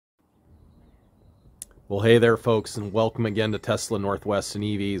Well, hey there, folks, and welcome again to Tesla Northwest and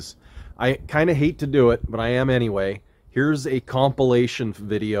EVs. I kind of hate to do it, but I am anyway. Here's a compilation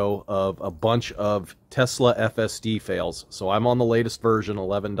video of a bunch of Tesla FSD fails. So I'm on the latest version,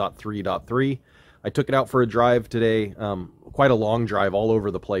 11.3.3. I took it out for a drive today, quite a long drive all over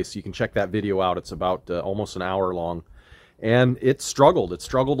the place. You can check that video out. It's about almost an hour long. And it struggled. It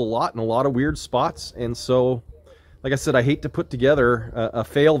struggled a lot in a lot of weird spots. And so, like I said, I hate to put together a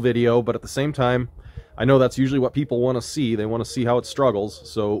fail video, but at the same time, I know that's usually what people want to see. They want to see how it struggles.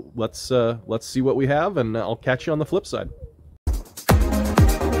 So let's see what we have, and I'll catch you on the flip side. All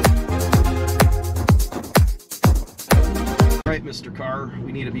right, Mr. Car,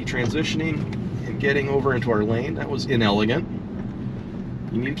 we need to be transitioning and getting over into our lane. That was inelegant.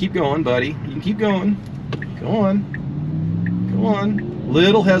 You need to keep going, buddy. You can keep going. Go on. Go on.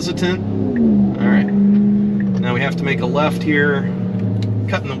 Little hesitant. All right. Now we have to make a left here.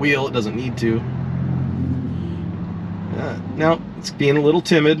 Cutting the wheel, it doesn't need to. Now it's being a little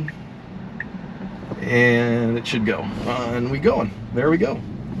timid, and it should go. And we going. There we go.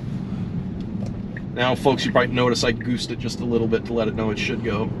 Now, folks, you probably notice I goosed it just a little bit to let it know it should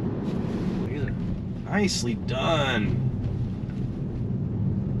go. Nicely done.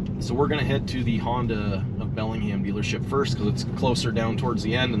 So we're going to head to the Honda of Bellingham dealership first because it's closer down towards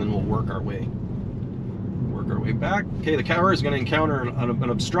the end, and then we'll work our way back. Okay, the car is going to encounter an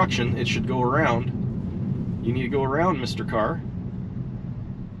obstruction. It should go around. You need to go around, Mr. Car.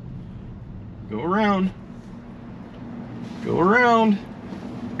 Go around. Go around.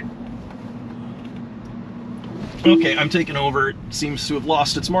 Okay, I'm taking over. It seems to have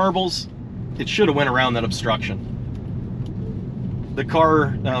lost its marbles. It should have went around that obstruction. The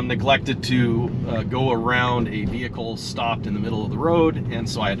car neglected to go around a vehicle stopped in the middle of the road, and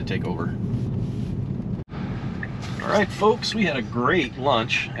so I had to take over. All right, folks, we had a great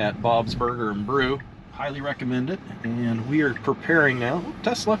lunch at Bob's Burger and Brew. Highly recommend it, and we are preparing now.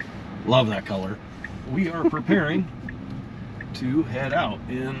 Tesla, love that color. We are preparing to head out,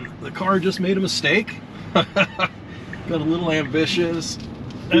 and the car just made a mistake. Got a little ambitious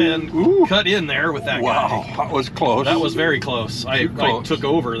and cut in there with that guy. Wow, that was close. That was very close. I took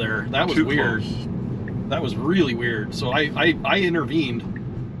over there. That was weird. Close. That was really weird. So I intervened.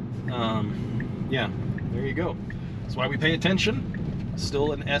 Yeah, there you go. That's why we pay attention.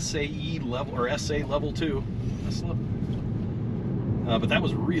 Still an SAE level, or SA level 2. But that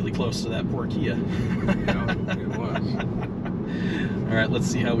was really close to that poor Kia. Yeah, it was. All right, let's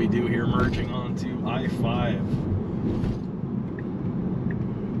see how we do here, merging onto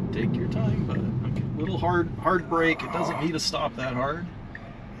I-5. Take your time, but okay, little hard brake. It doesn't need to stop that hard.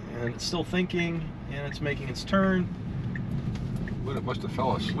 And it's still thinking, and it's making its turn. But it must have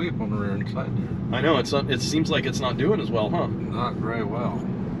fell asleep when we were inside there. I know, it seems like it's not doing as well, huh? Not very well.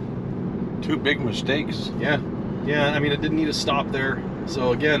 Two big mistakes. Yeah, I mean, it didn't need to stop there.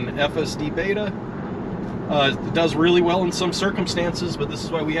 So again, FSD beta, it does really well in some circumstances, but this is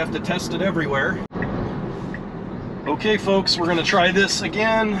why we have to test it everywhere. Okay, folks, we're gonna try this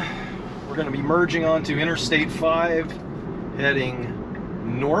again. We're gonna be merging onto Interstate 5, heading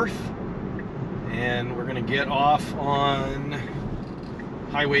north, and we're gonna get off on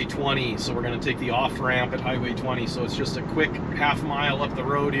Highway 20, so we're going to take the off-ramp at Highway 20, so it's just a quick half mile up the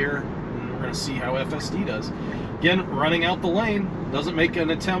road here, and we're going to see how FSD does. Again, running out the lane, doesn't make an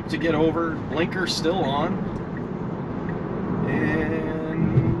attempt to get over, blinker still on,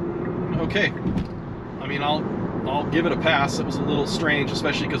 and okay. I mean, I'll give it a pass. It was a little strange,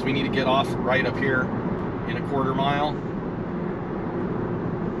 especially because we need to get off right up here in a quarter mile.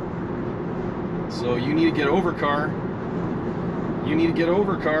 So you need to get over, car. You need to get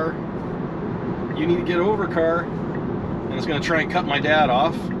over, car. You need to get over, car. And it's going to try and cut my dad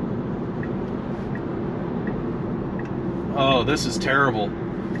off. Oh, this is terrible.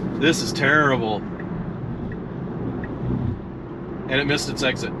 This is terrible. And it missed its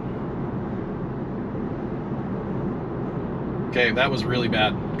exit. Okay, that was really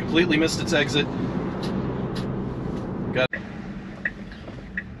bad. Completely missed its exit. Got it.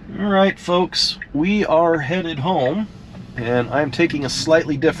 All right, folks, we are headed home. And I'm taking a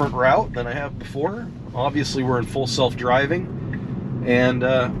slightly different route than I have before. Obviously, we're in full self-driving, and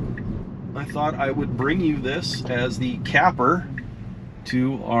I thought I would bring you this as the capper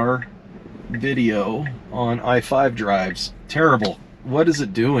to our video on I-5 drives. Terrible. What is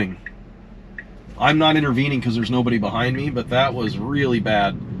it doing? I'm not intervening because there's nobody behind me, but that was really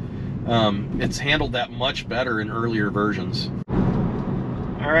bad. It's handled that much better in earlier versions.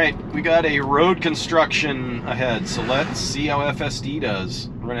 All right, we got a road construction ahead, so let's see how FSD does.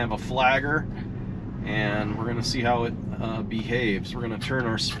 We're gonna have a flagger, and we're gonna see how it behaves. We're gonna turn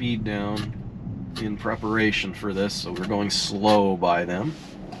our speed down. in preparation for this, so we're going slow by them.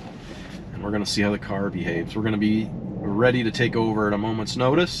 And we're going to see how the car behaves. We're going to be ready to take over at a moment's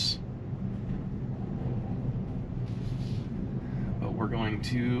notice. But we're going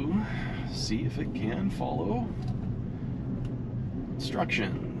to see if it can follow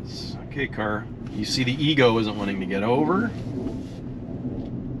instructions. Okay, car. You see the ego isn't wanting to get over.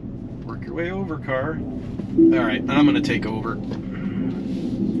 Work your way over, car. Alright, I'm going to take over.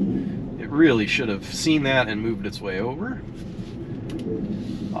 It really should have seen that and moved its way over.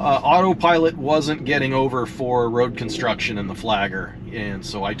 Autopilot wasn't getting over for road construction in the flagger, and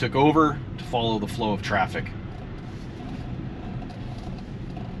so I took over to follow the flow of traffic.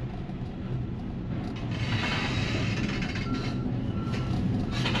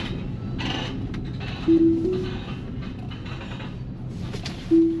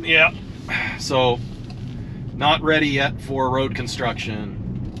 Yeah, so not ready yet for road construction.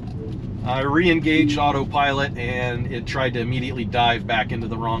 I re-engaged autopilot and it tried to immediately dive back into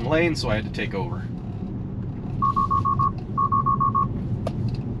the wrong lane, so I had to take over.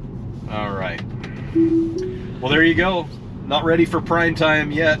 Alright. Well, there you go. Not ready for prime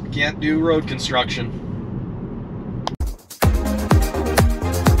time yet. Can't do road construction.